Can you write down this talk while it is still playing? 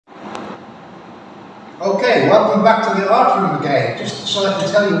Okay, welcome back to the art room again, just so I can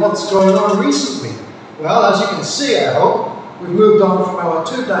tell you what's going on recently. Well, as you can see, I hope, we've moved on from our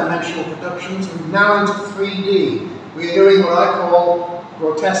two-dimensional productions and now into 3D. We're doing what I call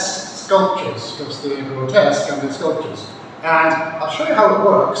grotesque sculptures, because they're grotesque and they're sculptures. And I'll show you how it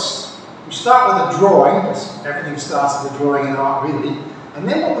works. We start with a drawing, because everything starts with a drawing in art really, and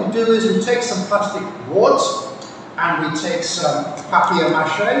then what we do is we take some plastic boards and we take some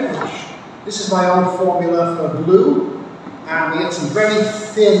papier-mâché, which this is my own formula for glue, and we get some very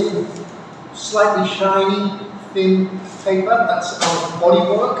thin, slightly shiny, thin paper. That's our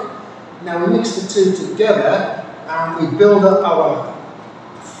bodywork. Now we mix the two together and we build up our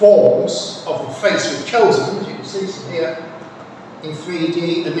forms of the face we've chosen, as you can see some here in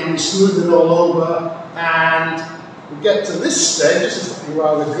 3D, and then we smooth it all over and we get to this stage. This is looking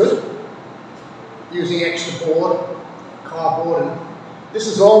rather good, using extra board, cardboard, and this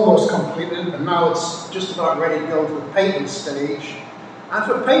is almost completed, and now it's just about ready to go to the painting stage. And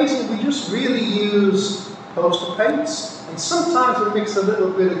for painting, we just really use poster paints, and sometimes we mix a little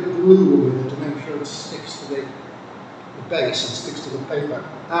bit of glue with it to make sure it sticks to the base and sticks to the paper.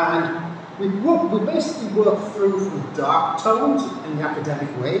 And we basically work through from dark tones in the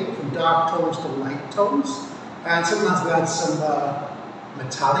academic way, from dark tones to light tones, and sometimes we add some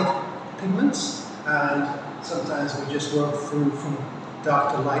metallic pigments, and sometimes we just work through from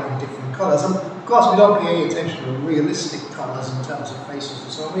dark to light in different colours. And of course we don't pay any attention to realistic colours in terms of faces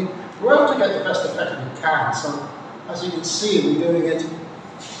and so on. We're out to get the best effect we can, so as you can see we're doing it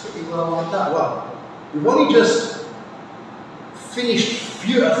pretty well like that. Well, we've only just finished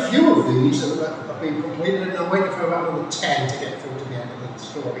a few of these that have been completed, and I'm waiting for about another 10 to get through to the end of the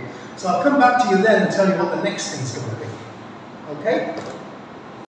story. So I'll come back to you then and tell you what the next thing's going to be. Okay?